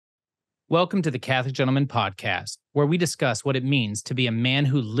Welcome to the Catholic Gentleman Podcast, where we discuss what it means to be a man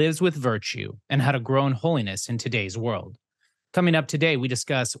who lives with virtue and how to grow in holiness in today's world. Coming up today, we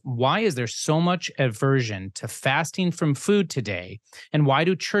discuss why is there so much aversion to fasting from food today, and why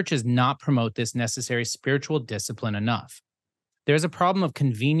do churches not promote this necessary spiritual discipline enough? There's a problem of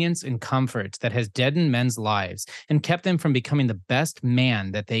convenience and comfort that has deadened men's lives and kept them from becoming the best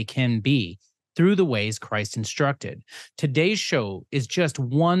man that they can be through the ways Christ instructed. Today's show is just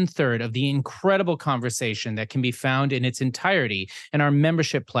 1/3 of the incredible conversation that can be found in its entirety in our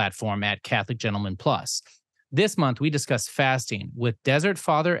membership platform at Catholic Gentleman Plus. This month, we discuss fasting with Desert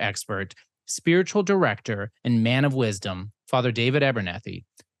Father expert, spiritual director, and man of wisdom, Father David Abernethy.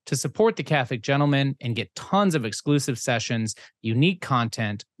 To support the Catholic Gentleman and get tons of exclusive sessions, unique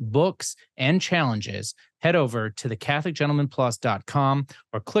content, books, and challenges, head over to thecatholicgentlemanplus.com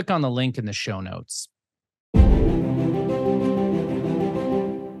or click on the link in the show notes.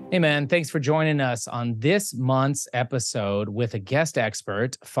 Hey man, thanks for joining us on this month's episode with a guest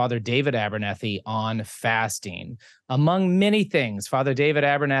expert, Father David Abernethy, on fasting. Among many things, Father David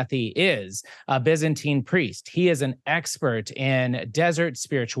Abernethy is a Byzantine priest. He is an expert in desert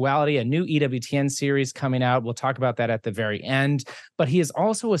spirituality, a new EWTN series coming out. We'll talk about that at the very end. But he is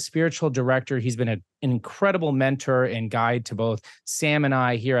also a spiritual director. He's been an incredible mentor and guide to both Sam and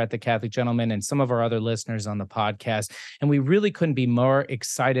I here at the Catholic Gentleman and some of our other listeners on the podcast. And we really couldn't be more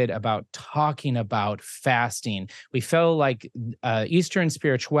excited about talking about fasting. We felt like Eastern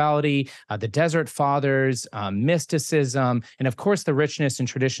spirituality, the Desert Fathers, mysticism, and of course the richness and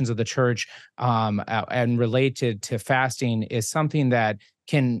traditions of the church and related to fasting is something that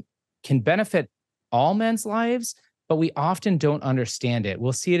can benefit all men's lives, but we often don't understand it.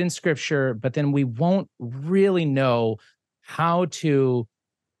 We'll see it in scripture, but then we won't really know how to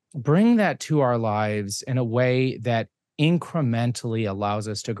bring that to our lives in a way that incrementally allows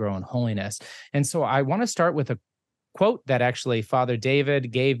us to grow in holiness. And so I want to start with a quote that actually Father David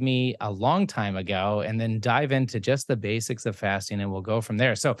gave me a long time ago, and then dive into just the basics of fasting, and we'll go from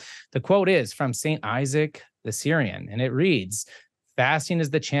there. So the quote is from St. Isaac the Syrian, and it reads, "Fasting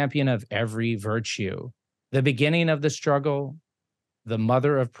is the champion of every virtue, the beginning of the struggle, the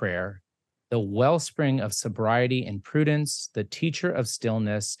mother of prayer, the wellspring of sobriety and prudence, the teacher of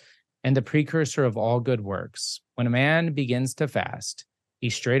stillness, and the precursor of all good works. When a man begins to fast, he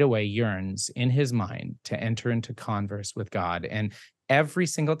straightway yearns in his mind to enter into converse with God." And every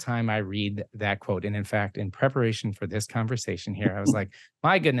single time I read that quote, and in fact, in preparation for this conversation here, I was like,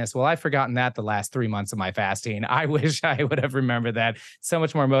 my goodness, well, I've forgotten that the last 3 months of my fasting. I wish I would have remembered that. So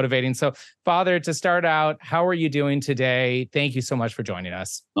much more motivating. So, Father, to start out, how are you doing today? Thank you so much for joining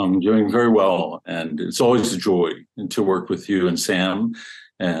us. I'm doing very well, and it's always a joy to work with you and Sam,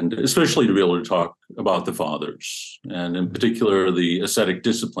 and especially to be able to talk about the fathers, and in particular, the ascetic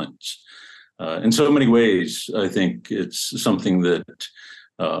disciplines. In so many ways, I think it's something that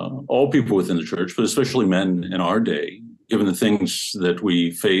all people within the church, but especially men in our day, given the things that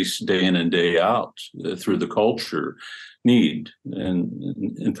we face day in and day out through the culture, need. And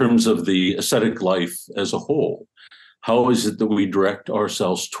in terms of the ascetic life as a whole, how is it that we direct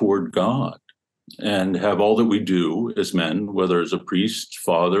ourselves toward God and have all that we do as men, whether as a priest,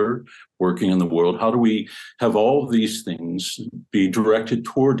 father, working in the world, how do we have all of these things be directed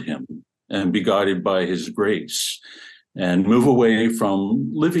toward Him and be guided by His grace, and move away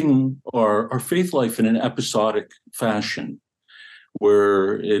from living our faith life in an episodic fashion,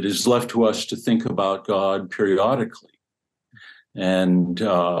 where it is left to us to think about God periodically. And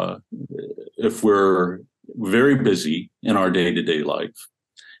if we're very busy in our day-to-day life,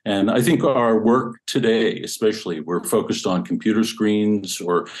 and I think our work today, especially, we're focused on computer screens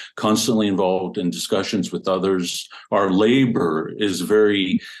or constantly involved in discussions with others. Our labor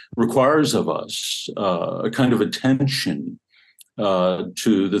requires of us a kind of attention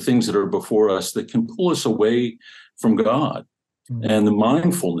to the things that are before us that can pull us away from God. And the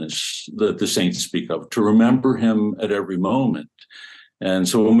mindfulness that the saints speak of, to remember Him at every moment. And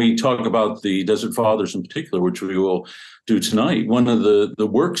so when we talk about the Desert Fathers in particular, which we will do tonight, one of the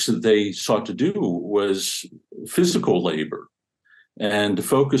works that they sought to do was physical labor and to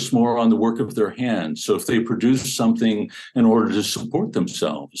focus more on the work of their hands. So if they produced something in order to support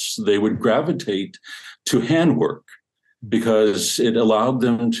themselves, they would gravitate to handwork because it allowed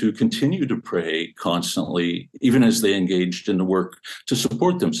them to continue to pray constantly, even as they engaged in the work to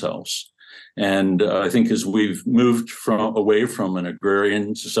support themselves. And I think as we've moved away from an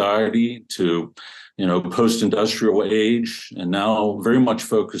agrarian society to, post-industrial age, and now very much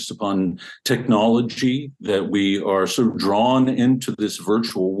focused upon technology, that we are sort of drawn into this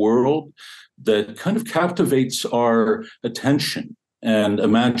virtual world that kind of captivates our attention and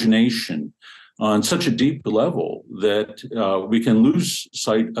imagination on such a deep level that we can lose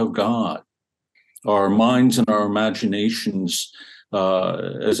sight of God. Our minds and our imaginations,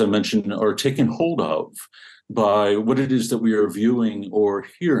 as I mentioned, are taken hold of by what it is that we are viewing or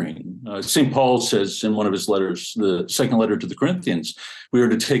hearing. St. Paul says in one of his letters, the second letter to the Corinthians, we are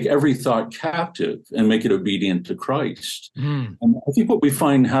to take every thought captive and make it obedient to Christ. And I think what we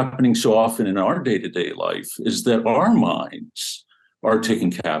find happening so often in our day-to-day life is that our minds are taken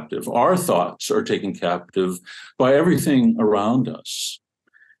captive. Our thoughts are taken captive by everything around us.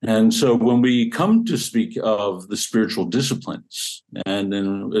 And so when we come to speak of the spiritual disciplines, and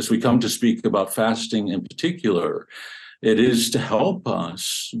then as we come to speak about fasting in particular, it is to help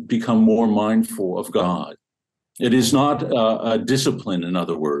us become more mindful of God. It is not a discipline, in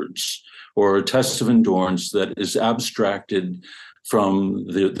other words, or a test of endurance that is abstracted from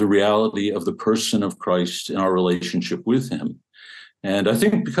the reality of the person of Christ and our relationship with him. And I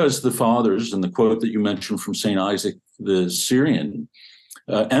think because the fathers, and the quote that you mentioned from St. Isaac the Syrian,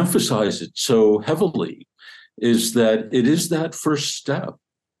 emphasize it so heavily, is that it is that first step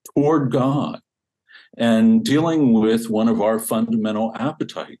toward God and dealing with one of our fundamental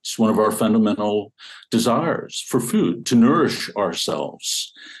appetites, one of our fundamental desires for food, to nourish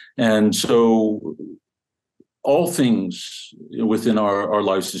ourselves. And so all things within our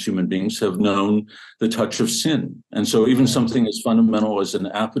lives as human beings have known the touch of sin. And so even something as fundamental as an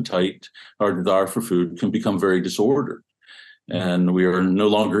appetite, our desire for food, can become very disordered. And we are no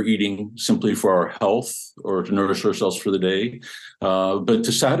longer eating simply for our health or to nourish ourselves for the day, but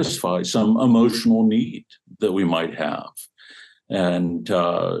to satisfy some emotional need that we might have. And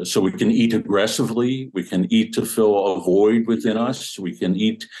so we can eat aggressively. We can eat to fill a void within us. We can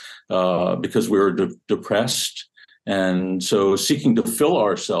eat because we're depressed. And so seeking to fill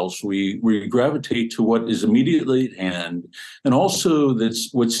ourselves, we gravitate to what is immediately at hand. And also that's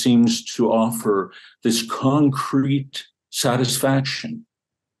what seems to offer this concrete satisfaction.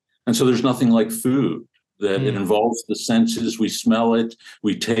 And so there's nothing like food, that it involves the senses. We smell it,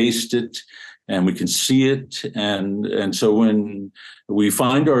 we taste it, and we can see it. And so when we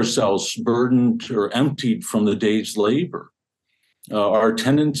find ourselves burdened or emptied from the day's labor, our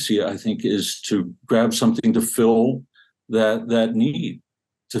tendency, I think, is to grab something to fill that need,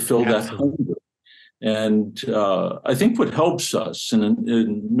 to fill that hunger. And I think what helps us,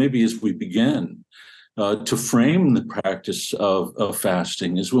 and maybe as we begin, to frame the practice of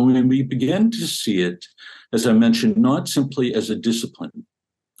fasting is when we begin to see it, as I mentioned, not simply as a discipline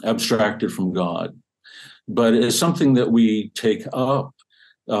abstracted from God, but as something that we take up,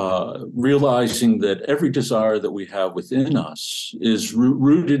 realizing that every desire that we have within us is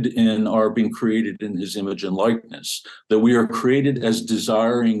rooted in our being created in his image and likeness, that we are created as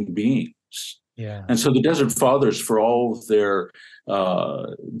desiring beings. Yeah. And so the Desert Fathers, for all of their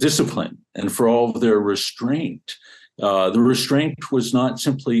discipline and for all of their restraint, the restraint was not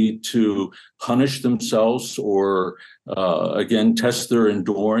simply to punish themselves or, again, test their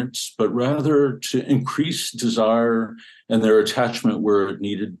endurance, but rather to increase desire and their attachment where it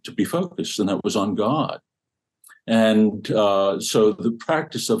needed to be focused, and that was on God. And so the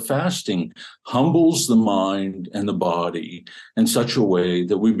practice of fasting humbles the mind and the body in such a way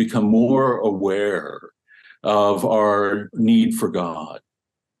that we become more aware of our need for God,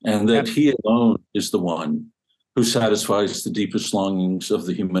 and that he alone is the one who satisfies the deepest longings of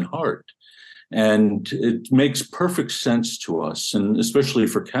the human heart. And it makes perfect sense to us, and especially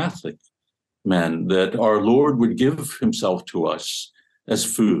for Catholic men, that our Lord would give himself to us as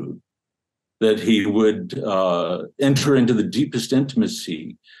food, that he would enter into the deepest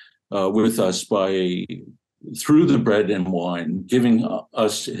intimacy with us through the bread and wine, giving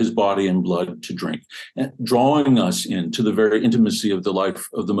us his body and blood to drink, and drawing us into the very intimacy of the life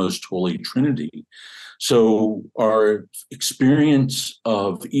of the Most Holy Trinity. So our experience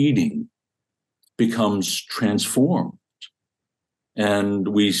of eating becomes transformed. And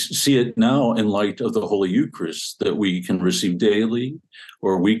we see it now in light of the Holy Eucharist that we can receive daily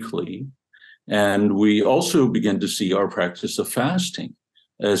or weekly. And we also begin to see our practice of fasting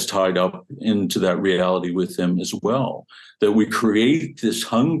as tied up into that reality with him as well, that we create this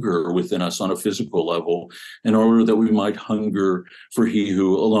hunger within us on a physical level in order that we might hunger for he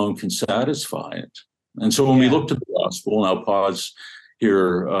who alone can satisfy it. And so when we look to the gospel, and I'll pause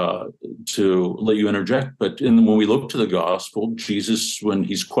here to let you interject, but when we look to the gospel, Jesus, when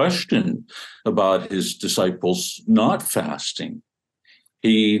he's questioned about his disciples not fasting,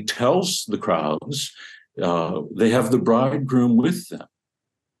 he tells the crowds they have the bridegroom with them.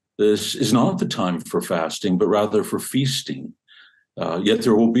 This is not the time for fasting, but rather for feasting. Yet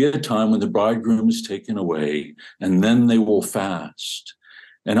there will be a time when the bridegroom is taken away, and then they will fast.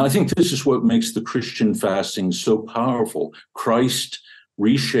 And I think this is what makes the Christian fasting so powerful. Christ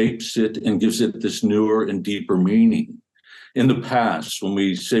reshapes it and gives it this newer and deeper meaning. In the past, when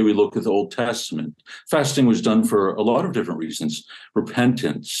we say we look at the Old Testament, fasting was done for a lot of different reasons: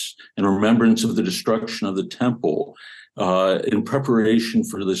 repentance and remembrance of the destruction of the temple, in preparation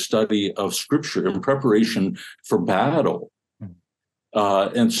for the study of Scripture, in preparation for battle.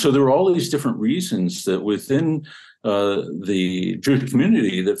 And so there are all these different reasons that within the Jewish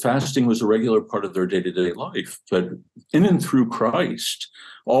community that fasting was a regular part of their day-to-day life. But in and through Christ,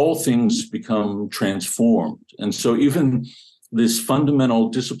 all things become transformed. And so even this fundamental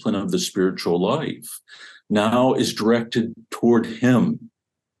discipline of the spiritual life now is directed toward him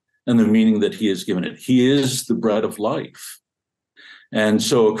and the meaning that he has given it. He is the bread of life. And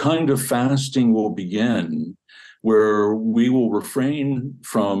so a kind of fasting will begin where we will refrain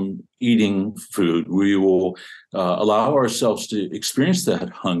from eating food. We will allow ourselves to experience that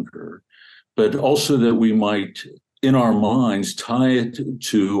hunger, but also that we might, in our minds, tie it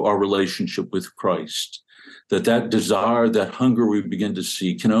to our relationship with Christ, that desire, that hunger we begin to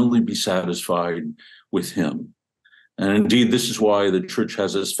see can only be satisfied with him. And indeed, this is why the church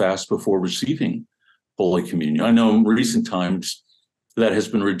has us fast before receiving Holy Communion. I know in recent times that has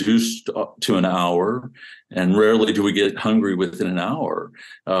been reduced to an hour, and rarely do we get hungry within an hour.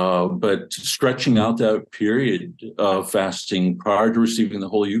 But stretching out that period of fasting prior to receiving the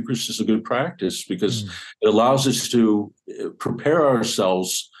Holy Eucharist is a good practice, because it allows us to prepare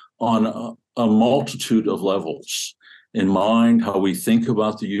ourselves on a multitude of levels in mind, how we think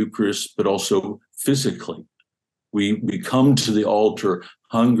about the Eucharist, but also physically. We come to the altar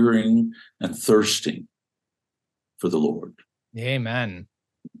hungering and thirsting for the Lord. Amen.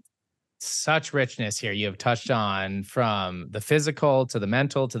 Such richness here you have touched on, from the physical to the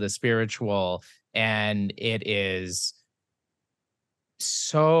mental to the spiritual, and it is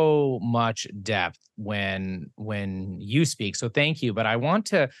so much depth when you speak. So thank you. But I want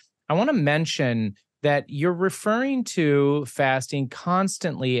to mention that you're referring to fasting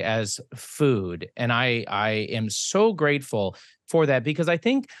constantly as food, and I am so grateful for that, because I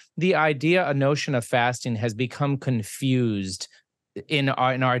think the idea, a notion of fasting has become confused in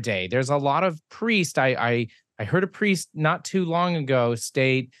our day. There's a lot of priests. I heard a priest not too long ago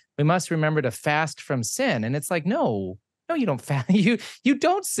state, we must remember to fast from sin. And it's like, no, you don't fast. You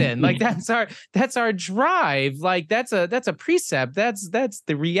don't sin. Like that's our drive. Like that's a precept. That's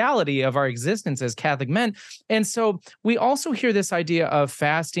the reality of our existence as Catholic men. And so we also hear this idea of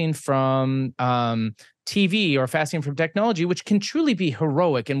fasting from TV or fasting from technology, which can truly be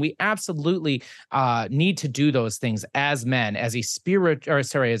heroic. And we absolutely need to do those things as men, as a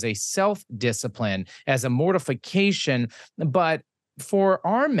self-discipline, as a mortification. But for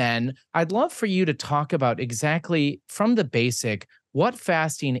our men, I'd love for you to talk about exactly from the basic what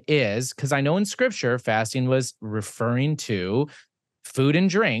fasting is, because I know in Scripture, fasting was referring to food and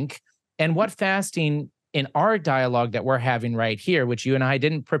drink, and what fasting in our dialogue that we're having right here, which you and I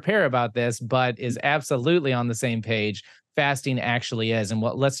didn't prepare about this, but is absolutely on the same page, fasting actually is. And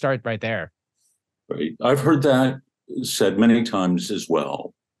let's start right there. Right. I've heard that said many times as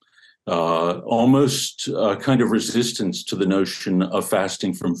well. Almost a kind of resistance to the notion of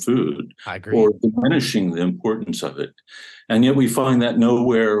fasting from food. I agree. Or diminishing the importance of it. And yet we find that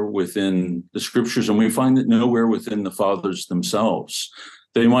nowhere within the Scriptures, and we find it nowhere within the fathers themselves.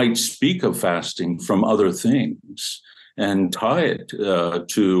 They might speak of fasting from other things and tie it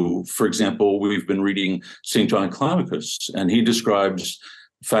to, for example, we've been reading St. John Climacus, and he describes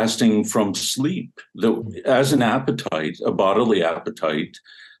fasting from sleep as an appetite, a bodily appetite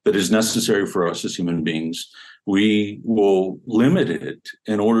that is necessary for us as human beings. We will limit it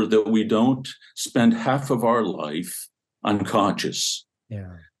in order that we don't spend half of our life unconscious.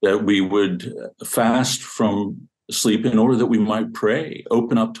 Yeah. That we would fast from sleep in order that we might pray,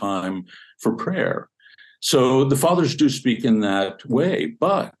 open up time for prayer. So the fathers do speak in that way,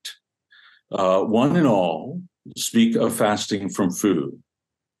 but one and all speak of fasting from food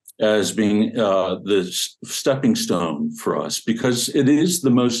as being the stepping stone for us, because it is the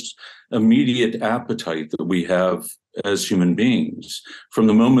most immediate appetite that we have as human beings. From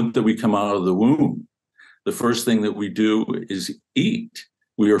the moment that we come out of the womb, the first thing that we do is eat.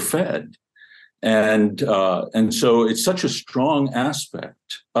 We are fed. And so it's such a strong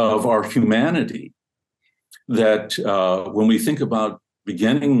aspect of our humanity that when we think about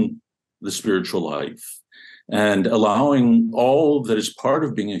beginning the spiritual life and allowing all that is part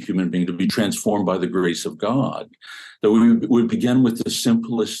of being a human being to be transformed by the grace of God, that we would begin with the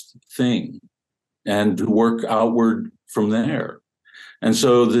simplest thing and work outward from there. And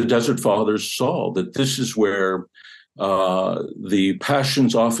so the Desert Fathers saw that this is where the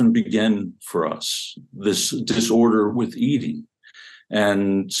passions often begin for us, this disorder with eating.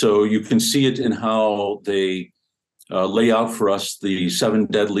 And so you can see it in how they lay out for us the 7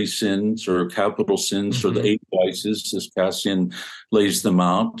 deadly sins or capital sins, or the 8 vices, as Cassian lays them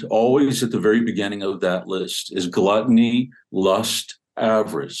out. Always at the very beginning of that list is gluttony, lust,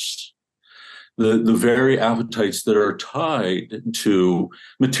 avarice. The very appetites that are tied to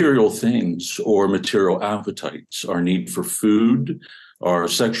material things or material appetites, our need for food, our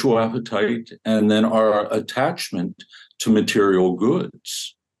sexual appetite, and then our attachment to material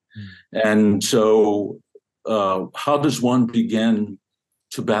goods. And so how does one begin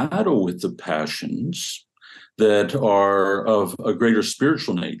to battle with the passions that are of a greater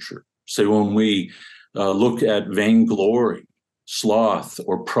spiritual nature? Say, when we look at vainglory, sloth,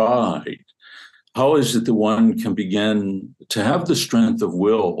 or pride, how is it that one can begin to have the strength of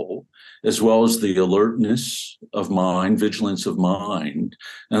will as well as the alertness of mind, vigilance of mind,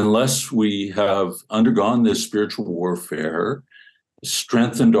 unless we have undergone this spiritual warfare,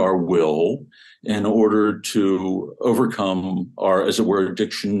 strengthened our will in order to overcome our, as it were,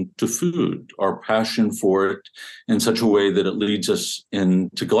 addiction to food, our passion for it in such a way that it leads us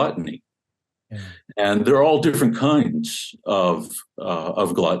into gluttony. Yeah. And there are all different kinds of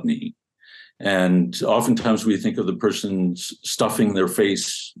gluttony. And oftentimes we think of the person stuffing their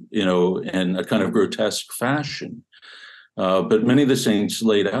face, in a kind of grotesque fashion. But many of the saints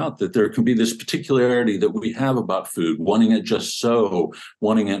laid out that there can be this particularity that we have about food, wanting it just so,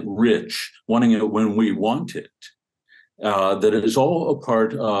 wanting it rich, wanting it when we want it, that it is all a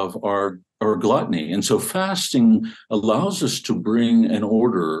part of our gluttony. And so fasting allows us to bring an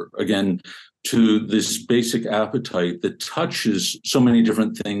order, again, to this basic appetite that touches so many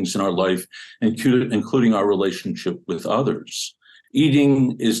different things in our life, including our relationship with others.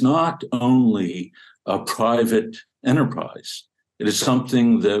 Eating is not only a private enterprise. It is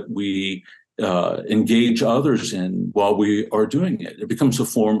something that we engage others in while we are doing it. It becomes a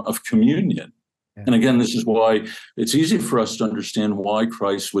form of communion. Yeah. And again, this is why it's easy for us to understand why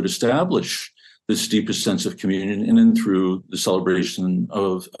Christ would establish this deepest sense of communion in and through the celebration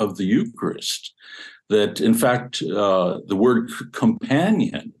of the Eucharist. That, in fact, the word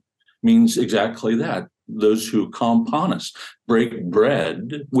companion means exactly that. Those who komponis, break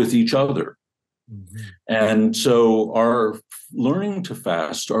bread with each other. Mm-hmm. And so our learning to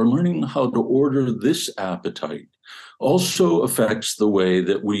fast, our learning how to order this appetite, also affects the way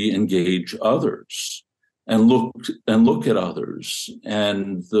that we engage others and look at others,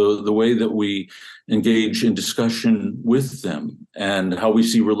 and the way that we engage in discussion with them, and how we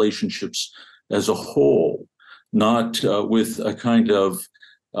see relationships as a whole, not with a kind of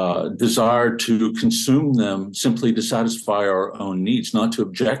desire to consume them simply to satisfy our own needs, not to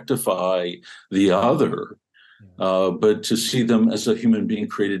objectify the other, but to see them as a human being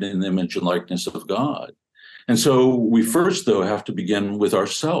created in the image and likeness of God. And so we first, though, have to begin with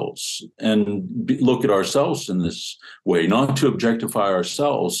ourselves and look at ourselves in this way, not to objectify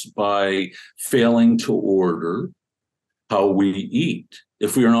ourselves by failing to order how we eat.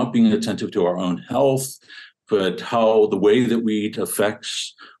 If we are not being attentive to our own health, but how the way that we eat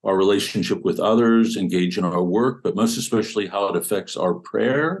affects our relationship with others, engage in our work, but most especially how it affects our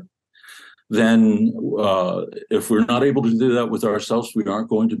prayer, then if we're not able to do that with ourselves, we aren't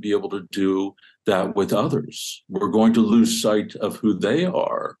going to be able to do that with others. We're going to lose sight of who they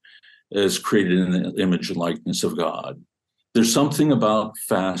are as created in the image and likeness of God. There's something about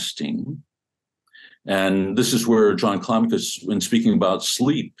fasting, and this is where John Climacus, when speaking about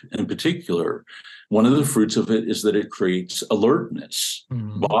sleep in particular, one of the fruits of it is that it creates alertness.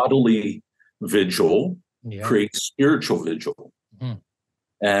 Mm-hmm. Bodily vigil creates spiritual vigil. Mm-hmm.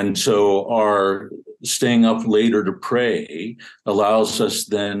 And so our staying up later to pray allows us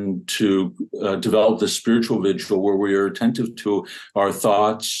then to develop the spiritual vigil where we are attentive to our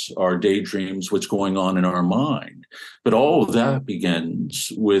thoughts, our daydreams, what's going on in our mind. But all of that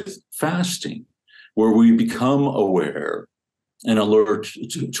begins with fasting, where we become aware and alert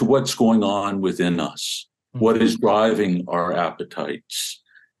to what's going on within us, what is driving our appetites,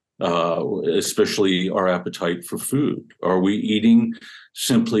 especially our appetite for food. Are we eating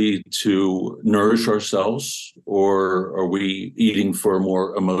simply to nourish ourselves, or are we eating for a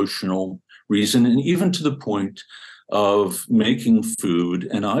more emotional reason, and even to the point of making food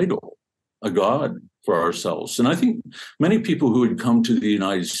an idol, a god for ourselves? And I think many people who would come to the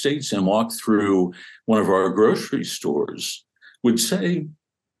United States and walk through one of our grocery stores would say,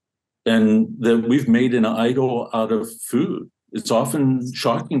 and that we've made an idol out of food. it's often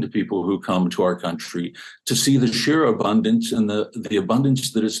shocking to people who come to our country to see the sheer abundance and the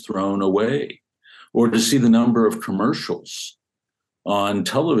abundance that is thrown away, or to see the number of commercials on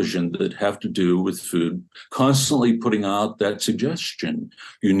television that have to do with food, constantly putting out that suggestion,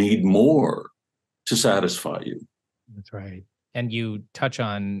 you need more to satisfy you. That's right. And you touch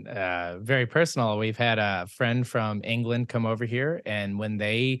on very personal. We've had a friend from England come over here, and when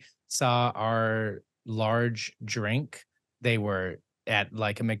they saw our large drink, they were at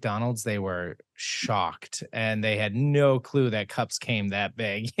like a McDonald's, they were shocked and they had no clue that cups came that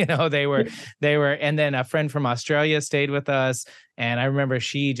big. And then a friend from Australia stayed with us. And I remember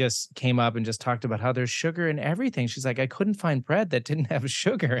she just came up and just talked about how there's sugar in everything. She's like, I couldn't find bread that didn't have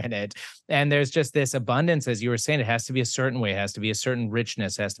sugar in it. And there's just this abundance, as you were saying, it has to be a certain way, it has to be a certain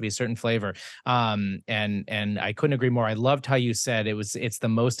richness, it has to be a certain flavor. And I couldn't agree more. I loved how you said it's the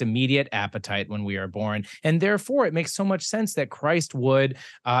most immediate appetite when we are born. And therefore it makes so much sense that Christ would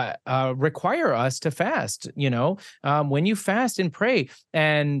require us to fast, when you fast and pray.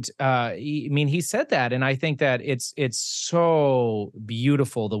 And he said that. And I think that it's so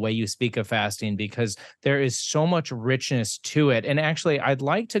beautiful the way you speak of fasting, because there is so much richness to it. And actually, I'd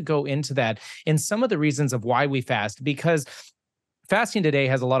like to go into that in some of the reasons of why we fast, because fasting today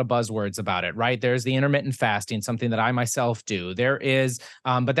has a lot of buzzwords about it, right? There's the intermittent fasting, something that I myself do. There is,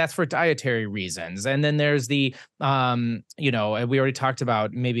 but that's for dietary reasons. And then there's the, we already talked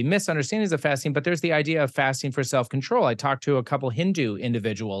about maybe misunderstandings of fasting, but there's the idea of fasting for self-control. I talked to a couple Hindu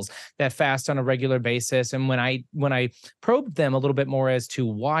individuals that fast on a regular basis. And when I probed them a little bit more as to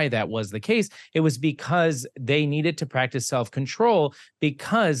why that was the case, it was because they needed to practice self-control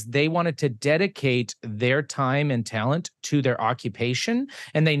because they wanted to dedicate their time and talent to their occupation.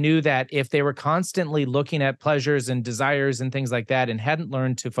 And they knew that if they were constantly looking at pleasures and desires and things like that and hadn't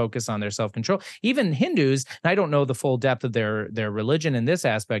learned to focus on their self-control, even Hindus, and I don't know the full depth of their religion in this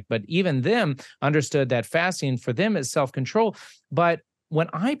aspect, but even them understood that fasting for them is self-control. But when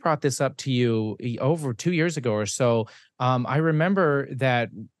I brought this up to you over 2 years ago or so, I remember that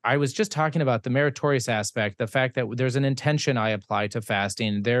I was just talking about the meritorious aspect, the fact that there's an intention I apply to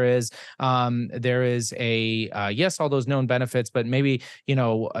fasting. There is yes, all those known benefits, but maybe,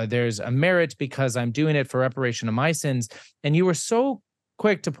 there's a merit because I'm doing it for reparation of my sins. And you were so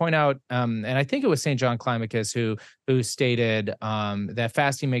quick to point out, and I think it was St. John Climacus who stated that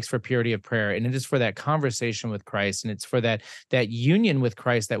fasting makes for purity of prayer, and it is for that conversation with Christ, and it's for that union with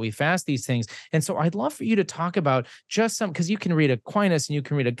Christ that we fast these things. And so I'd love for you to talk about just some, because you can read Aquinas and you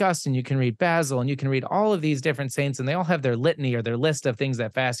can read Augustine, you can read Basil, and you can read all of these different saints, and they all have their litany or their list of things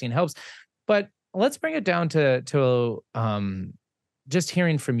that fasting helps. But let's bring it down to just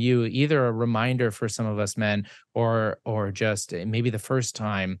hearing from you, either a reminder for some of us men or just maybe the first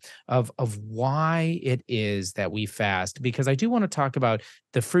time of why it is that we fast, because I do want to talk about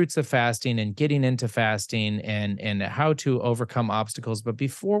the fruits of fasting and getting into fasting and how to overcome obstacles. But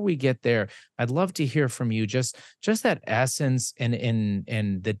before we get there, I'd love to hear from you just that essence and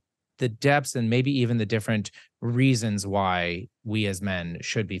the depths and maybe even the different reasons why we as men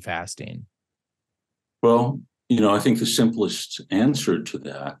should be fasting. Well, I think the simplest answer to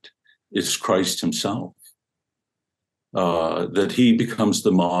that is Christ himself, that he becomes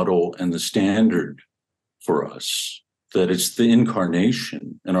the model and the standard for us, that it's the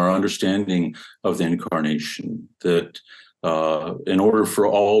incarnation and our understanding of the incarnation, that in order for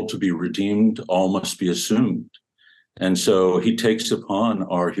all to be redeemed, all must be assumed. And so he takes upon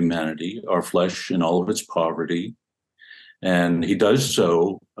our humanity, our flesh in all of its poverty, and he does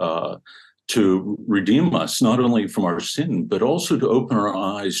so to redeem us, not only from our sin, but also to open our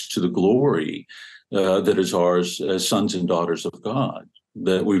eyes to the glory that is ours as sons and daughters of God,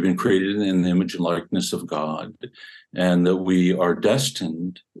 that we've been created in the image and likeness of God, and that we are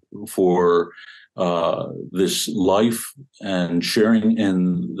destined for this life and sharing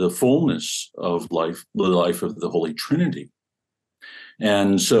in the fullness of life, the life of the Holy Trinity.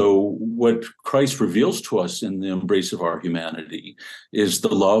 And so what Christ reveals to us in the embrace of our humanity is the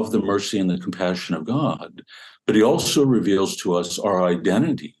love, the mercy, and the compassion of God. But he also reveals to us our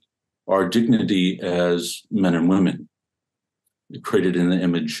identity, our dignity as men and women, created in the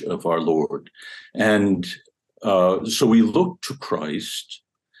image of our Lord. And so we look to Christ,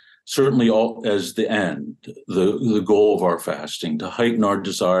 certainly all as the end, the goal of our fasting, to heighten our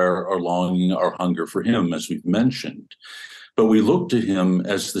desire, our longing, our hunger for him, as we've mentioned. But we look to him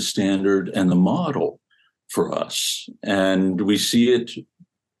as the standard and the model for us. And we see it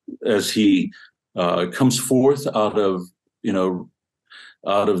as he comes forth out of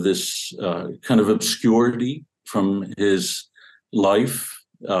this kind of obscurity from his life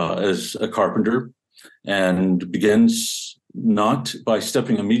as a carpenter, and begins not by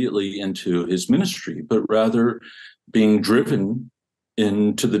stepping immediately into his ministry, but rather being driven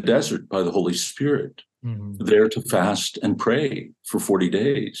into the desert by the Holy Spirit, there to fast and pray for 40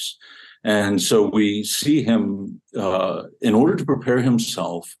 days. And so we see him, in order to prepare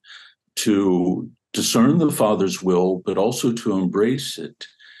himself to discern the Father's will, but also to embrace it.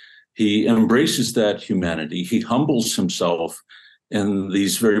 He embraces that humanity. He humbles himself in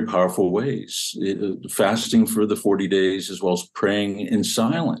these very powerful ways, fasting for the 40 days, as well as praying in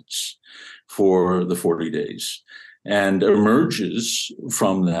silence for the 40 days, and emerges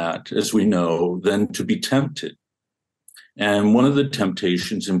from that, as we know, then to be tempted. And one of the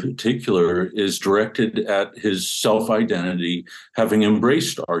temptations in particular is directed at his self-identity, having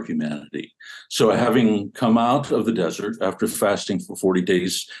embraced our humanity. So having come out of the desert after fasting for 40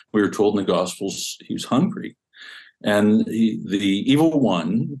 days, we are told in the Gospels he was hungry. And the evil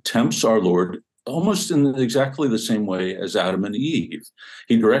one tempts our Lord almost in exactly the same way as Adam and Eve.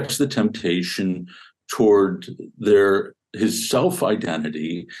 He directs the temptation toward his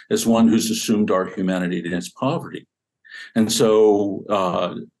self-identity as one who's assumed our humanity and its poverty. And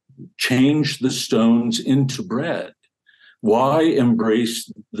so change the stones into bread. Why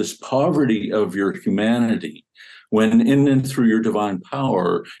embrace this poverty of your humanity when in and through your divine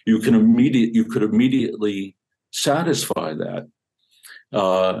power, you could immediately satisfy that?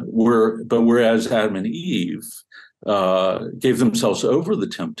 Whereas Adam and Eve gave themselves over the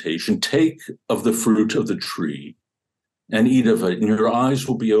temptation, take of the fruit of the tree and eat of it, and your eyes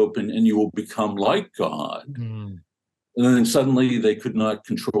will be open and you will become like God. And then suddenly they could not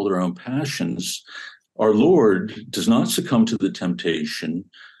control their own passions. Our Lord does not succumb to the temptation,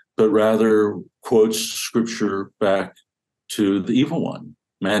 but rather quotes scripture back to the evil one.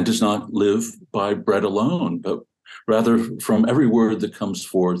 Man does not live by bread alone, but rather from every word that comes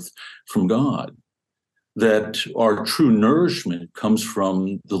forth from God. That our true nourishment comes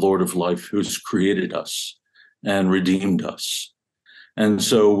from the Lord of life, who has created us and redeemed us. And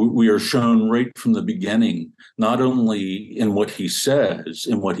so we are shown right from the beginning, not only in what he says,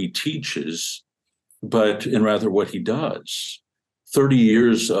 in what he teaches, but in rather what he does. 30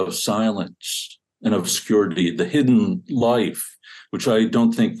 years of silence and obscurity, the hidden life, which I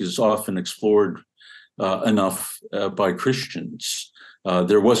don't think is often explored enough by Christians.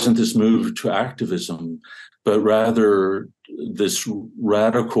 There wasn't this move to activism, but rather this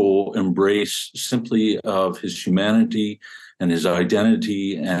radical embrace simply of his humanity and his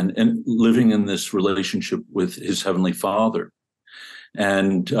identity and living in this relationship with his heavenly Father.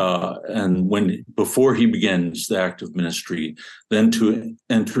 And before he begins the act of ministry, then to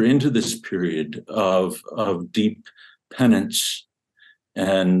enter into this period of deep penance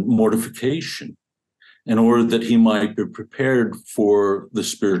and mortification in order that he might be prepared for the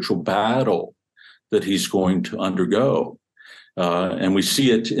spiritual battle that he's going to undergo. And we see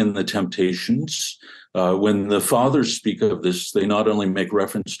it in the temptations. When the fathers speak of this, they not only make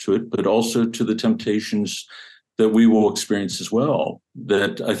reference to it, but also to the temptations that we will experience as well.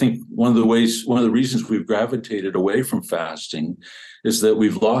 That I think one of the reasons we've gravitated away from fasting is that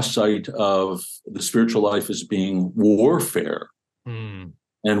we've lost sight of the spiritual life as being warfare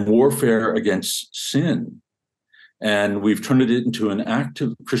and warfare against sin. And we've turned it into an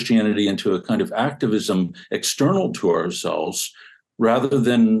active Christianity, into a kind of activism external to ourselves, rather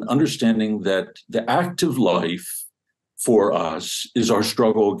than understanding that the active life for us is our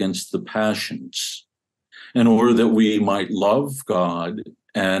struggle against the passions, in order that we might love God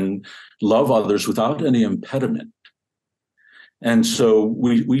and love others without any impediment. And so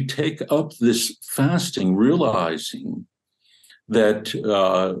we take up this fasting, realizing that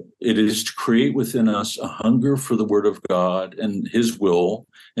it is to create within us a hunger for the word of God and his will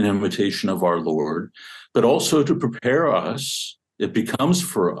in imitation of our Lord, but also to prepare us. It becomes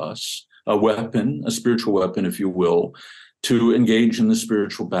for us a weapon, a spiritual weapon, if you will, to engage in the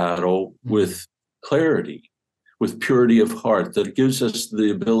spiritual battle with clarity, with purity of heart, that gives us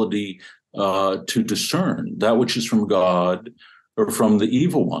the ability to discern that which is from God or from the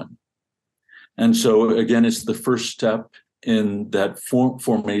evil one. And so, again, it's the first step in that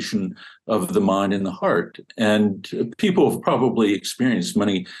formation of the mind and the heart. And people have probably experienced,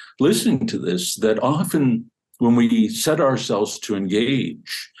 many listening to this, that often when we set ourselves to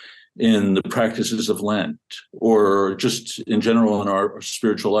engage in the practices of Lent, or just in general in our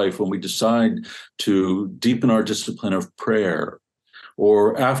spiritual life, when we decide to deepen our discipline of prayer,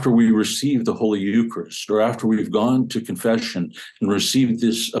 or after we receive the Holy Eucharist, or after we've gone to confession and received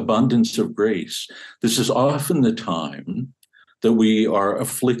this abundance of grace, this is often the time that we are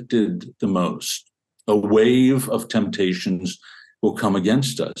afflicted the most. A wave of temptations will come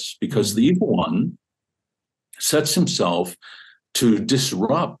against us because the evil one sets himself to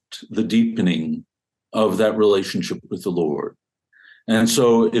disrupt the deepening of that relationship with the Lord. And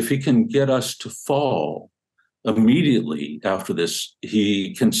so if he can get us to fall immediately after this,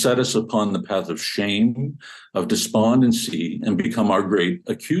 he can set us upon the path of shame, of despondency, and become our great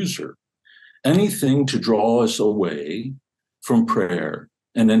accuser. Anything to draw us away from prayer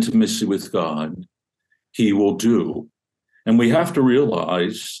and intimacy with God, he will do. And we have to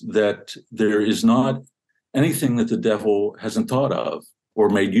realize that there is not anything that the devil hasn't thought of or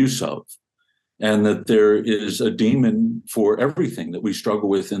made use of, and that there is a demon for everything that we struggle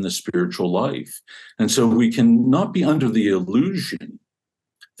with in the spiritual life. And so we can not be under the illusion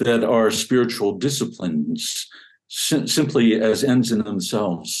that our spiritual disciplines, simply as ends in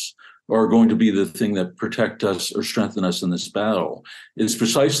themselves, are going to be the thing that protect us or strengthen us in this battle. It's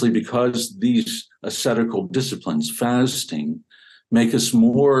precisely because these ascetical disciplines, fasting, make us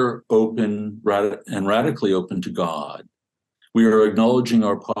more open and radically open to God. We are acknowledging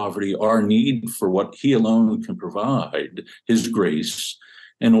our poverty, our need for what he alone can provide, his grace,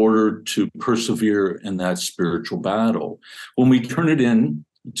 in order to persevere in that spiritual battle. When we turn it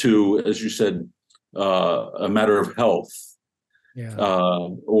into, as you said, a matter of health,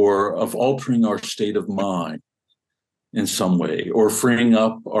 or of altering our state of mind in some way, or freeing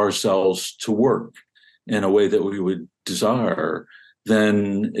up ourselves to work in a way that we would desire,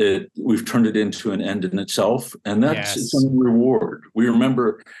 then we've turned it into an end in itself, and that's its own reward. We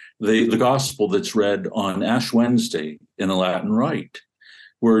remember the gospel that's read on Ash Wednesday in a Latin rite,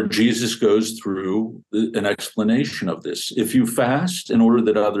 where Jesus goes through an explanation of this. If you fast in order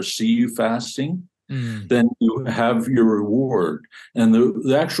that others see you fasting, then you have your reward. And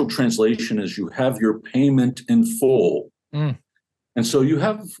the actual translation is you have your payment in full. And so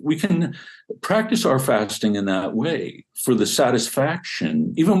we can practice our fasting in that way for the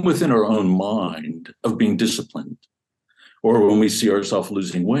satisfaction, even within our own mind, of being disciplined, or when we see ourselves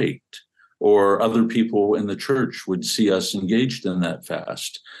losing weight, or other people in the church would see us engaged in that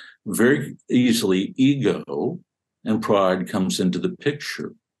fast. Very easily, ego and pride comes into the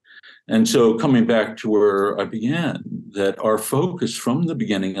picture. And so coming back to where I began, that our focus from the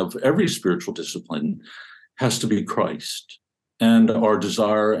beginning of every spiritual discipline has to be Christ and our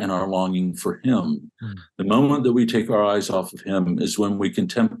desire and our longing for him. The moment that we take our eyes off of him is when we can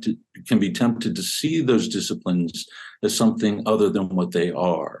be tempted to see those disciplines as something other than what they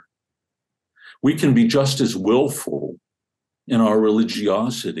are. We can be just as willful in our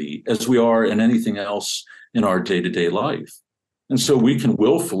religiosity as we are in anything else in our day-to-day life. And so we can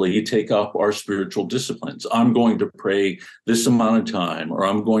willfully take up our spiritual disciplines. I'm going to pray this amount of time, or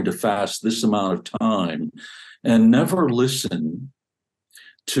I'm going to fast this amount of time, and never listen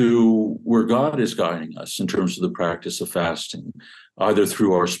to where God is guiding us in terms of the practice of fasting, either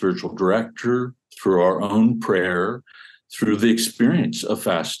through our spiritual director, through our own prayer, through the experience of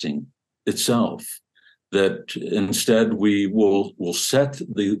fasting itself. That instead we will set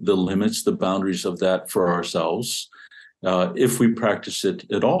the limits, the boundaries of that for ourselves, if we practice it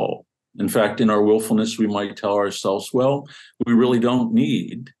at all. In fact, in our willfulness, we might tell ourselves, well, we really don't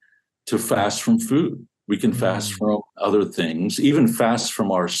need to fast from food. We can fast from other things, even fast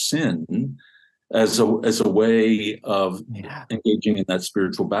from our sin as a way of engaging in that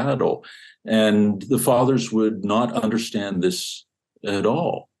spiritual battle. And the fathers would not understand this at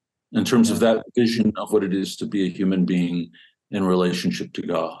all in terms of that vision of what it is to be a human being in relationship to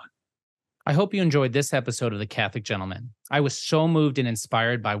God. I hope you enjoyed this episode of The Catholic Gentleman. I was so moved and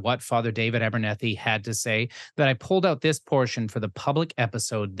inspired by what Father David Abernethy had to say that I pulled out this portion for the public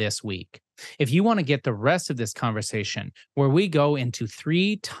episode this week. If you want to get the rest of this conversation, where we go into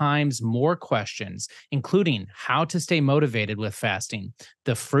 3 times more questions, including how to stay motivated with fasting,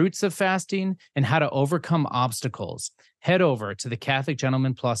 the fruits of fasting, and how to overcome obstacles, head over to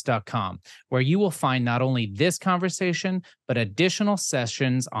thecatholicgentlemanplus.com, where you will find not only this conversation, but additional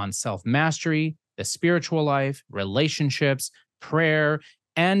sessions on self-mastery, the spiritual life, relationships, prayer,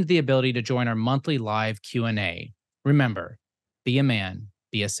 and the ability to join our monthly live Q&A. Remember, be a man,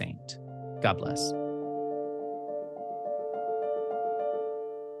 be a saint. God bless.